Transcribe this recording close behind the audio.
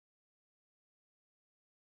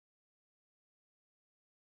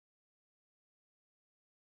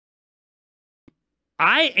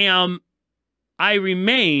I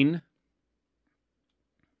remain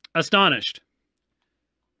astonished.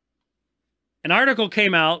 An article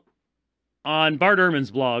came out on Bart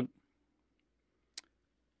Ehrman's blog,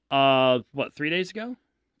 3 days ago?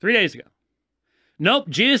 3 days ago. Nope,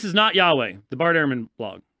 Jesus is not Yahweh, the Bart Ehrman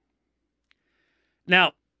blog.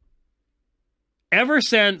 Now, ever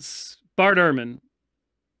since Bart Ehrman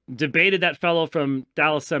debated that fellow from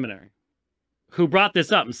Dallas Seminary, who brought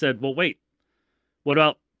this up and said, well, wait, what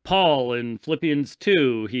about Paul in Philippians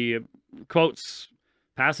 2? He quotes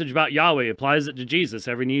passage about Yahweh, applies it to Jesus.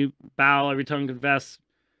 Every knee bow, every tongue confess,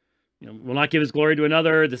 will not give his glory to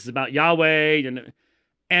another. This is about Yahweh.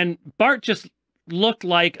 And Bart just looked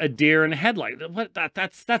like a deer in a headlight. What?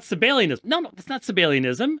 That's Sabellianism. No, that's not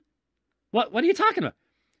Sabellianism. What are you talking about?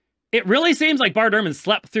 It really seems like Bart Ehrman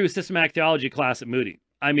slept through systematic theology class at Moody.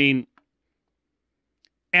 I mean,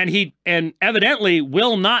 and evidently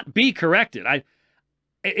will not be corrected.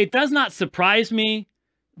 It does not surprise me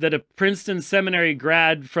that a Princeton seminary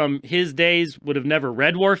grad from his days would have never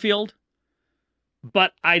read Warfield,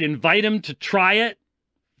 but I'd invite him to try it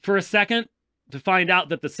for a second to find out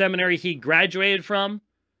that the seminary he graduated from,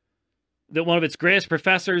 that one of its greatest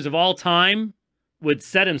professors of all time would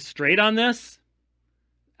set him straight on this,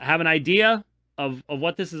 have an idea of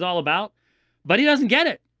what this is all about, but he doesn't get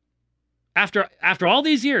it. After all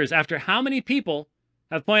these years, after how many people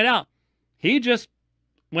have pointed out, he just,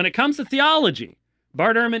 when it comes to theology,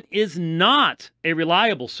 Bart Ehrman is not a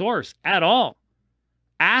reliable source at all.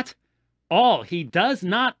 At all. He does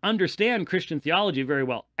not understand Christian theology very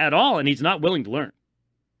well at all, and he's not willing to learn.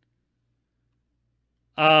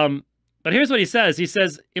 But here's what he says. He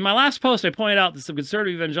says, in my last post, I pointed out that some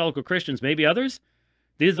conservative evangelical Christians, maybe others,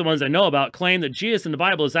 these are the ones I know about, claim that Jesus in the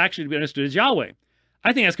Bible is actually to be understood as Yahweh.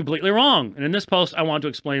 I think that's completely wrong, and in this post, I want to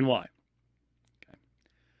explain why. Okay.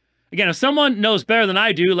 Again, if someone knows better than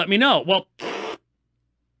I do, let me know. Well,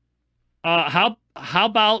 how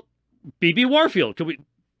about B.B. Warfield?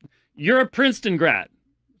 You're a Princeton grad.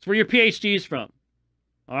 That's where your PhD's from.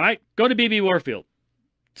 All right? Go to B.B. Warfield.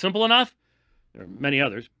 Simple enough? There are many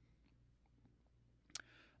others.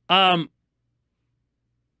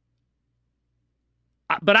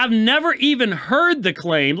 But I've never even heard the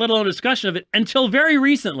claim, let alone a discussion of it, until very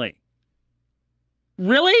recently.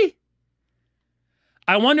 Really?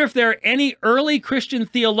 I wonder if there are any early Christian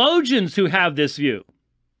theologians who have this view.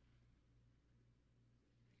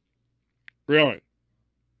 Really?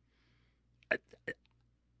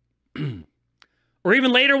 Or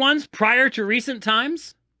even later ones, prior to recent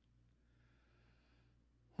times?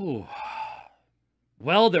 Ooh.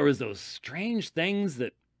 Well, there was those strange things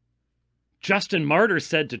that Justin Martyr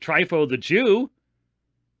said to Trypho the Jew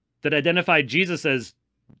that identified Jesus as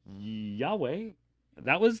Yahweh.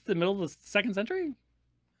 That was the middle of the 2nd century?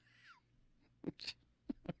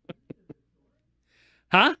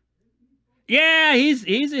 Huh? Yeah,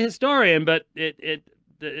 he's a historian, but it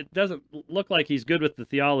doesn't look like he's good with the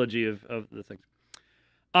theology of the things.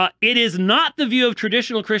 It is not the view of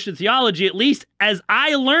traditional Christian theology, at least as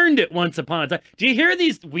I learned it once upon a time. Do you hear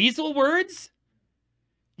these weasel words?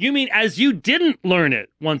 You mean as you didn't learn it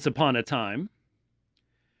once upon a time?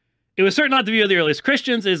 It was certainly not the view of the earliest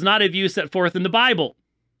Christians. It is not a view set forth in the Bible.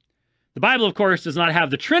 The Bible, of course, does not have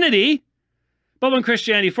the Trinity, but when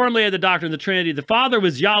Christianity formally had the doctrine of the Trinity, the Father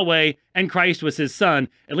was Yahweh and Christ was his Son.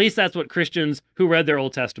 At least that's what Christians who read their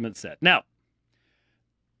Old Testament said. Now,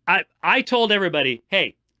 I told everybody,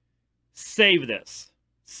 hey, save this.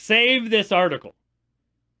 Save this article,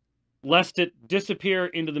 lest it disappear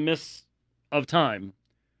into the mists of time.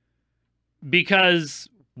 Because,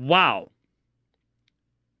 wow,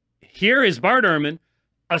 here is Bart Ehrman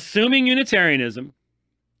assuming Unitarianism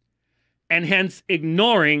and hence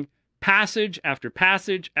ignoring passage after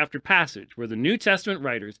passage after passage where the New Testament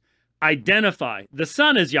writers identify the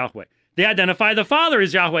Son as Yahweh. They identify the Father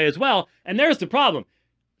as Yahweh as well. And there's the problem.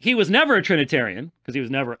 He was never a Trinitarian because he was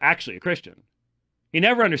never actually a Christian. He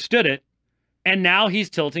never understood it. And now he's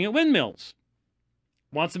tilting at windmills.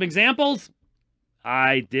 Want some examples?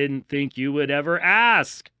 I didn't think you would ever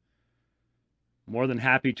ask. More than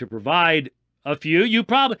happy to provide a few.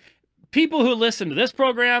 People who listen to this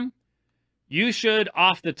program, you should,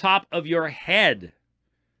 off the top of your head,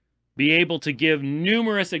 be able to give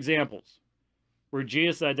numerous examples where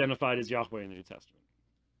Jesus is identified as Yahweh in the New Testament.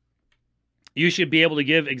 You should be able to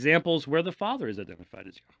give examples where the Father is identified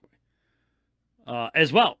as Yahweh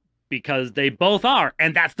as well, because they both are,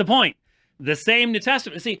 and that's the point. The same New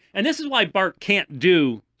Testament. See, and this is why Bart can't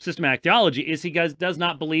do systematic theology, is he does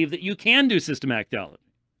not believe that you can do systematic theology.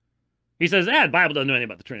 He says, the Bible doesn't know anything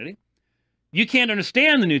about the Trinity. You can't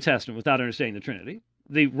understand the New Testament without understanding the Trinity.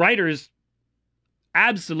 The writers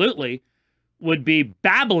absolutely would be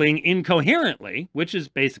babbling incoherently, which is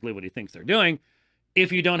basically what he thinks they're doing,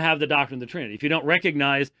 if you don't have the doctrine of the Trinity, if you don't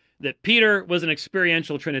recognize that Peter was an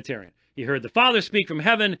experiential Trinitarian. He heard the Father speak from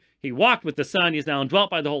heaven, he walked with the Son, he's now indwelt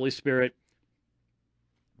by the Holy Spirit.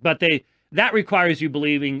 But that requires you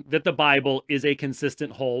believing that the Bible is a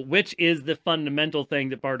consistent whole, which is the fundamental thing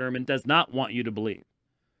that Bart Ehrman does not want you to believe.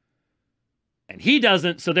 And he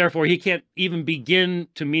doesn't, so therefore he can't even begin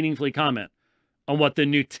to meaningfully comment on what the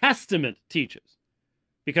New Testament teaches.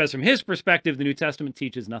 Because from his perspective, the New Testament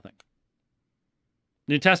teaches nothing.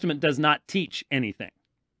 The New Testament does not teach anything.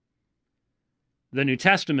 The New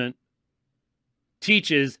Testament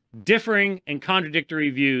teaches differing and contradictory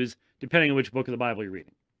views depending on which book of the Bible you're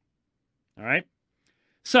reading. All right?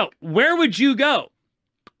 So, where would you go?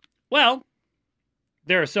 Well,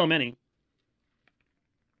 there are so many.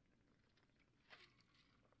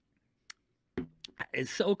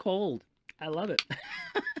 It's so cold. I love it.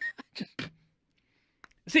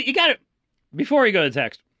 See, you got to, before you go to the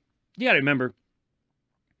text, you got to remember,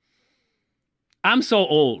 I'm so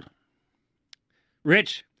old.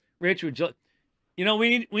 Rich, would you know,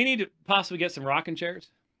 we need to possibly get some rocking chairs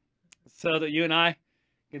so that you and I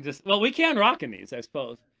can just, well, we can rock in these, I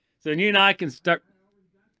suppose. So you and I can start.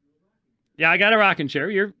 Yeah, I got a rocking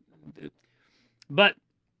chair. But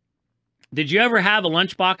did you ever have a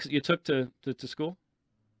lunchbox that you took to school?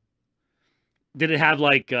 Did it have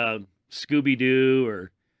like Scooby-Doo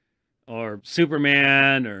or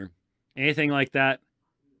Superman or anything like that?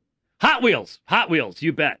 Hot Wheels,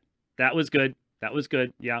 you bet. That was good.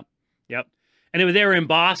 Yeah, yep. And they were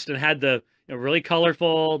embossed and had the really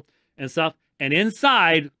colorful and stuff. And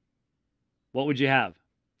inside, what would you have?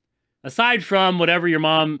 Aside from whatever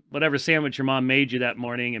sandwich your mom made you that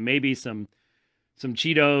morning, and maybe some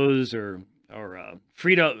Cheetos or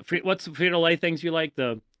what's the Frito-Lay things you like?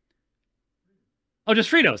 Just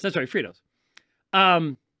Fritos. That's right, Fritos.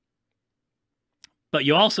 But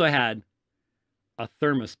you also had a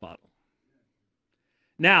thermos bottle.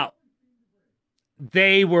 Now,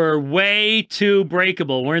 they were way too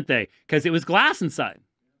breakable, weren't they? Because it was glass inside.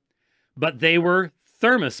 But they were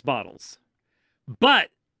thermos bottles. But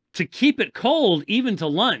to keep it cold, even to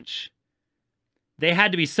lunch, they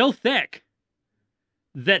had to be so thick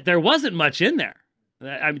that there wasn't much in there.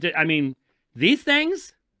 I mean, these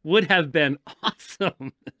things would have been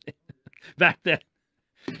awesome back then.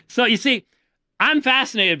 So you see, I'm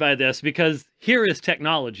fascinated by this because here is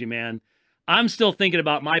technology, man. I'm still thinking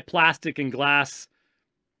about my plastic and glass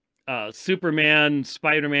Superman,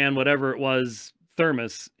 Spider-Man, whatever it was,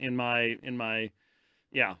 thermos in my,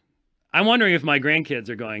 yeah. I'm wondering if my grandkids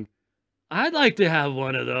are going, I'd like to have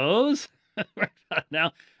one of those.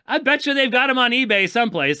 Now, I bet you they've got them on eBay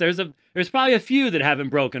someplace. There's probably a few that haven't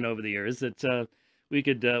broken over the years that we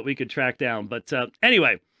could track down. But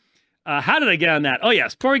anyway, how did I get on that? Oh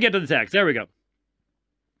yes, before we get to the text, there we go.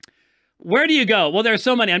 Where do you go? Well, there are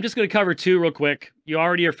so many. I'm just going to cover two real quick. You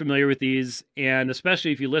already are familiar with these, and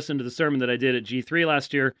especially if you listened to the sermon that I did at G3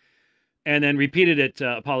 last year, and then repeated it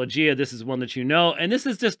Apologia. This is one that you know, and this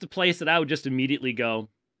is just a place that I would just immediately go,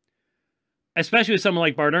 especially with someone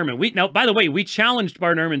like Bart Ehrman. Now, by the way, we challenged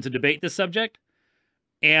Bart Ehrman to debate this subject,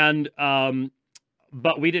 and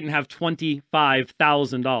but we didn't have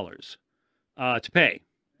 $25,000 to pay.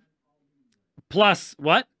 Plus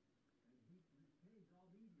what?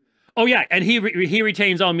 Oh yeah, and he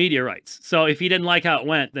retains all media rights. So if he didn't like how it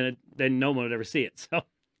went, then no one would ever see it. So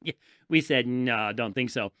yeah, we said no, don't think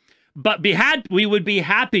so. But we would be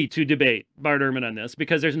happy to debate Bart Ehrman on this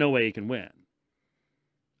because there's no way he can win.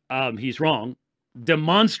 He's wrong,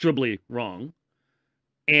 demonstrably wrong.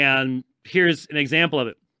 And here's an example of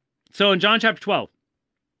it. So in John chapter 12,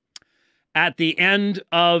 at the end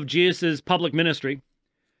of Jesus' public ministry,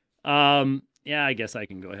 yeah, I guess I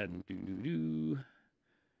can go ahead and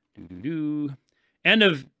end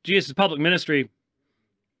of Jesus' public ministry.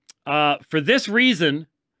 For this reason,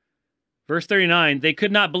 verse 39, they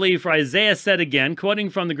could not believe, for Isaiah said again, quoting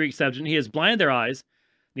from the Greek Septuagint, he has blinded their eyes,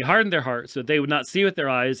 he hardened their hearts, so that they would not see with their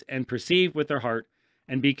eyes and perceive with their heart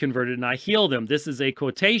and be converted, and I heal them. This is a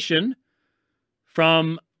quotation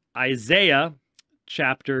from Isaiah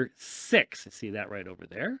chapter 6. I see that right over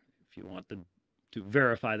there, if you want to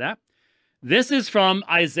verify that. This is from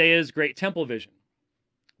Isaiah's great temple vision,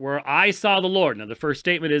 where I saw the Lord. Now, the first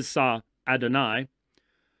statement is saw Adonai,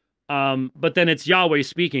 but then it's Yahweh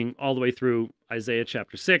speaking all the way through Isaiah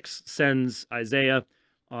chapter 6, sends Isaiah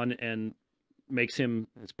on and makes him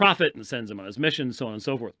his prophet and sends him on his mission, so on and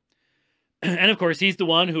so forth. And of course, he's the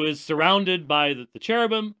one who is surrounded by the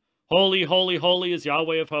cherubim. Holy, holy, holy is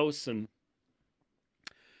Yahweh of hosts. And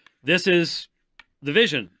this is the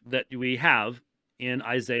vision that we have in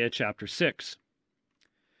Isaiah chapter 6.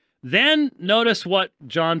 Then notice what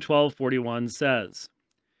John 12:41 says.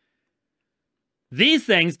 These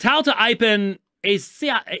things, tauta ipen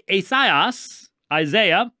Esaias,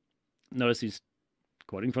 Isaiah, notice he's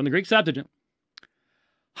quoting from the Greek Septuagint,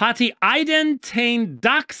 hati iden tein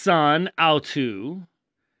daxon autu,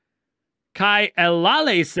 kai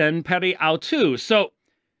elalesen peri autu. So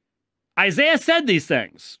Isaiah said these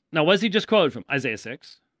things. Now, what does he just quoted from? Isaiah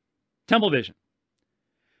 6. Temple vision.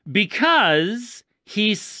 Because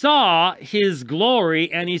he saw his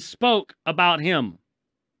glory and he spoke about him.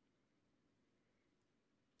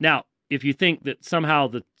 Now, if you think that somehow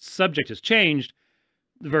the subject has changed,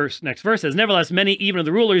 the next verse says, nevertheless, many even of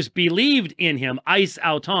the rulers believed in him, eis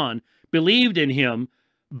auton, believed in him,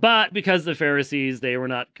 but because the Pharisees, they were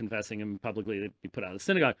not confessing him publicly, they'd be put out of the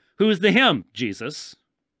synagogue. Who's the him? Jesus.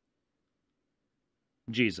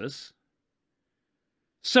 Jesus.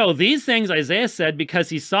 So these things Isaiah said because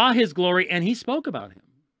he saw his glory and he spoke about him.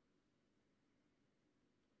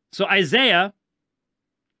 So Isaiah,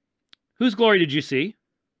 whose glory did you see?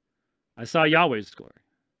 I saw Yahweh's glory.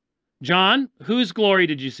 John, whose glory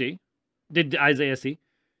did you see? Did Isaiah see?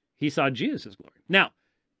 He saw Jesus' glory. Now,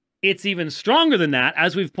 it's even stronger than that,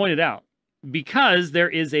 as we've pointed out, because there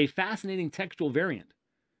is a fascinating textual variant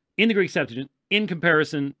in the Greek Septuagint in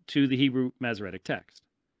comparison to the Hebrew Masoretic text.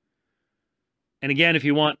 And again, if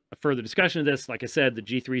you want a further discussion of this, like I said, the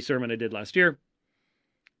G3 sermon I did last year,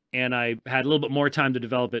 and I had a little bit more time to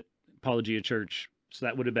develop it, Apologia Church, so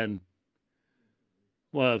that would have been,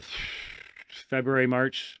 well, February,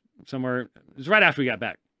 March, somewhere. It was right after we got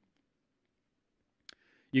back.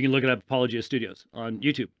 You can look it up, Apologia Studios on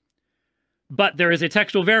YouTube. But there is a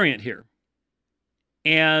textual variant here.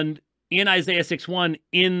 And in Isaiah 6:1,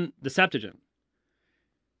 in the Septuagint,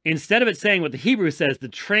 instead of it saying what the Hebrew says, the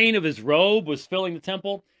train of his robe was filling the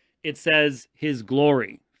temple, it says his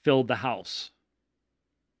glory filled the house.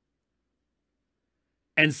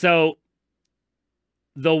 And so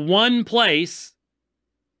the one place,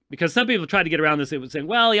 because some people try to get around this, it was saying,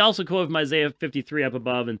 well, he also quoted from Isaiah 53 up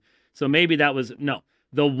above, and so maybe that was, no.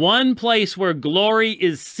 The one place where glory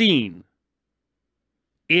is seen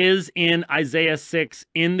is in Isaiah 6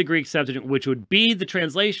 in the Greek Septuagint, which would be the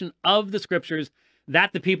translation of the scriptures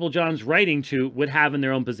that the people John's writing to would have in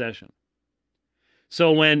their own possession.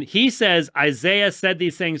 So when he says Isaiah said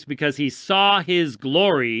these things because he saw his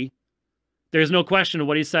glory, there's no question of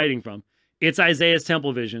what he's citing from. It's Isaiah's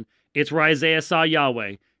temple vision. It's where Isaiah saw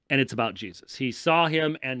Yahweh, and it's about Jesus. He saw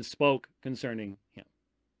him and spoke concerning him.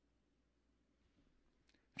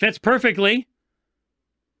 Fits perfectly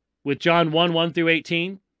with John 1 through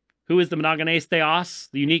 18. Who is the monogenes theos,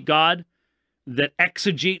 the unique God that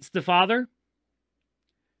exegetes the Father?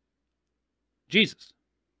 Jesus.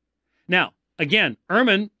 Now, again,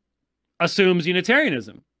 Ehrman assumes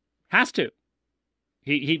Unitarianism. Has to.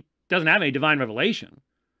 He doesn't have any divine revelation,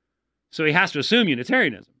 so he has to assume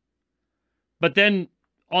Unitarianism. But then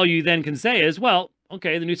all you then can say is, well,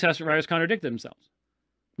 okay, the New Testament writers contradict themselves.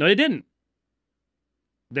 No, they didn't.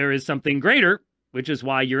 There is something greater, which is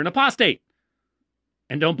why you're an apostate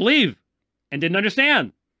and don't believe and didn't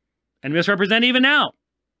understand and misrepresent even now.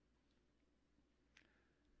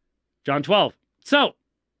 John 12. So,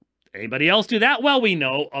 anybody else do that? Well, we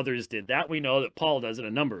know others did that. We know that Paul does it a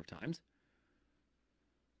number of times.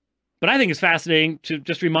 But I think it's fascinating to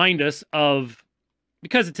just remind us of,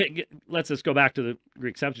 because it lets us go back to the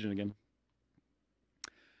Greek Septuagint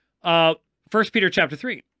again. 1 Peter chapter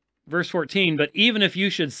 3, verse 14, but even if you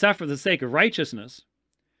should suffer for the sake of righteousness,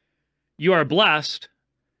 you are blessed,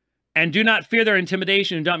 and do not fear their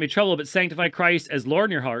intimidation and don't be troubled, but sanctify Christ as Lord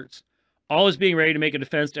in your hearts, always being ready to make a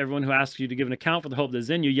defense to everyone who asks you to give an account for the hope that is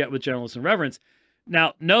in you, yet with gentleness and reverence.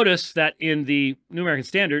 Now, notice that in the New American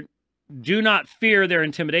Standard, do not fear their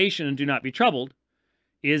intimidation and do not be troubled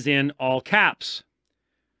is in all caps.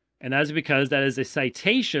 And that is because that is a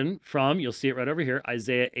citation from, you'll see it right over here,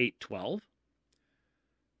 Isaiah 8:12.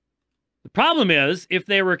 The problem is, if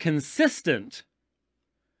they were consistent,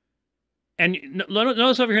 and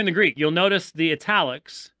notice over here in the Greek, you'll notice the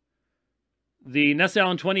italics, the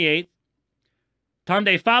Nesalon 28, Tam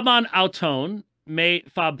de faban auton, me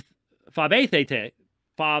fabetheta,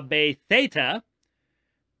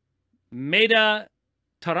 meda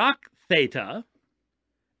tarak theta,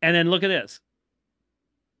 and then look at this.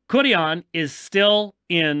 Kurion is still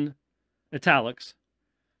in italics.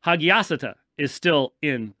 Hagiasata is still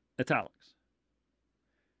in italics.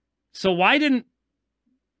 So why didn't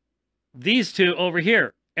these two over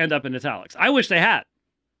here end up in italics? I wish they had.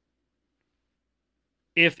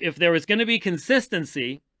 If there was going to be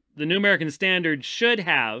consistency, the New American Standard should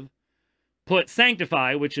have put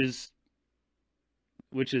sanctify, which is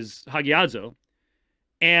which is hagiadzo,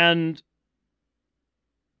 and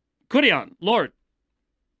kurion, Lord,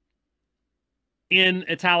 in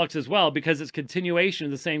italics as well, because it's continuation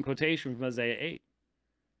of the same quotation from Isaiah 8.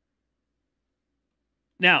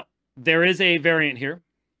 Now, there is a variant here.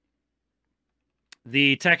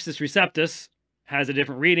 The Textus Receptus has a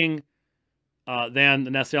different reading than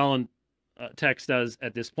the Nestle-Aland text does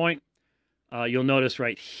at this point. You'll notice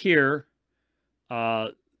right here,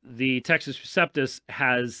 the Textus Receptus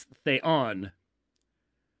has theon,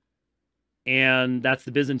 and that's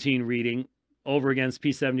the Byzantine reading, over against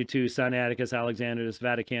P72, Sinaiticus, Alexandrinus,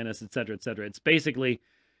 Vaticanus, etc., etc. It's basically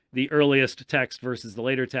the earliest text versus the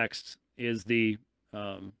later text is the,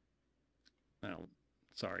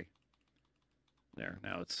 sorry. There,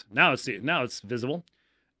 now it's visible.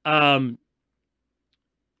 But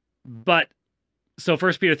so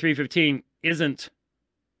 1 Peter 3:15 isn't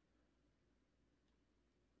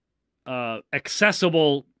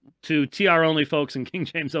accessible to TR only folks and King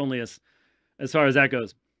James only as far as that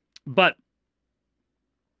goes. But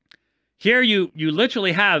here you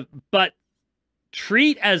literally have, but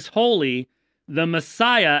treat as holy the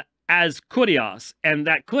Messiah as kurios, and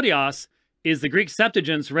that kurios is the Greek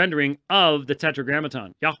Septuagint's rendering of the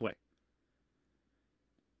Tetragrammaton, Yahweh.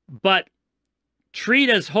 But treat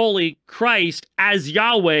as holy Christ as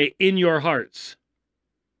Yahweh in your hearts.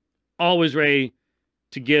 Always ready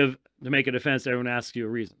to make a defense. Everyone asks you a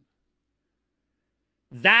reason.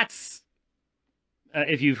 That's,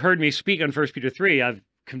 if you've heard me speak on 1 Peter 3, I've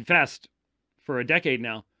confessed for a decade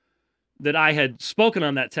now that I had spoken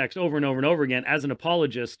on that text over and over and over again as an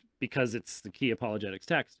apologist, because it's the key apologetics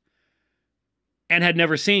text, and had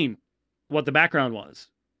never seen what the background was.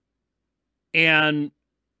 And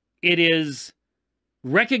it is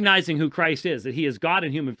recognizing who Christ is, that he is God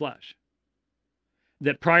in human flesh,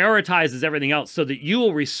 that prioritizes everything else so that you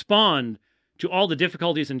will respond to all the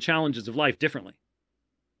difficulties and challenges of life differently.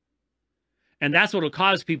 And that's what will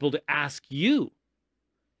cause people to ask you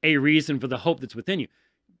a reason for the hope that's within you.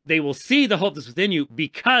 They will see the hope that's within you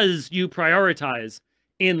because you prioritize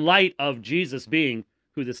in light of Jesus being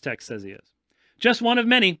who this text says he is. Just one of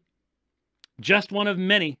many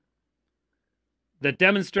that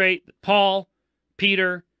demonstrate that Paul,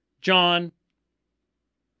 Peter, John,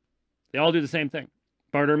 they all do the same thing.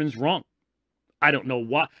 Bart Ehrman's wrong. I don't know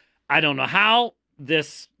what. I don't know how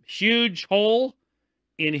this huge hole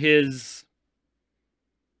in his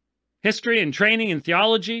history and training and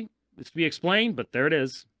theology is to be explained, but there it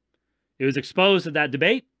is. It was exposed at that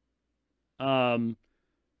debate, and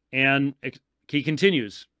he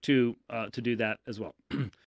continues to do that as well.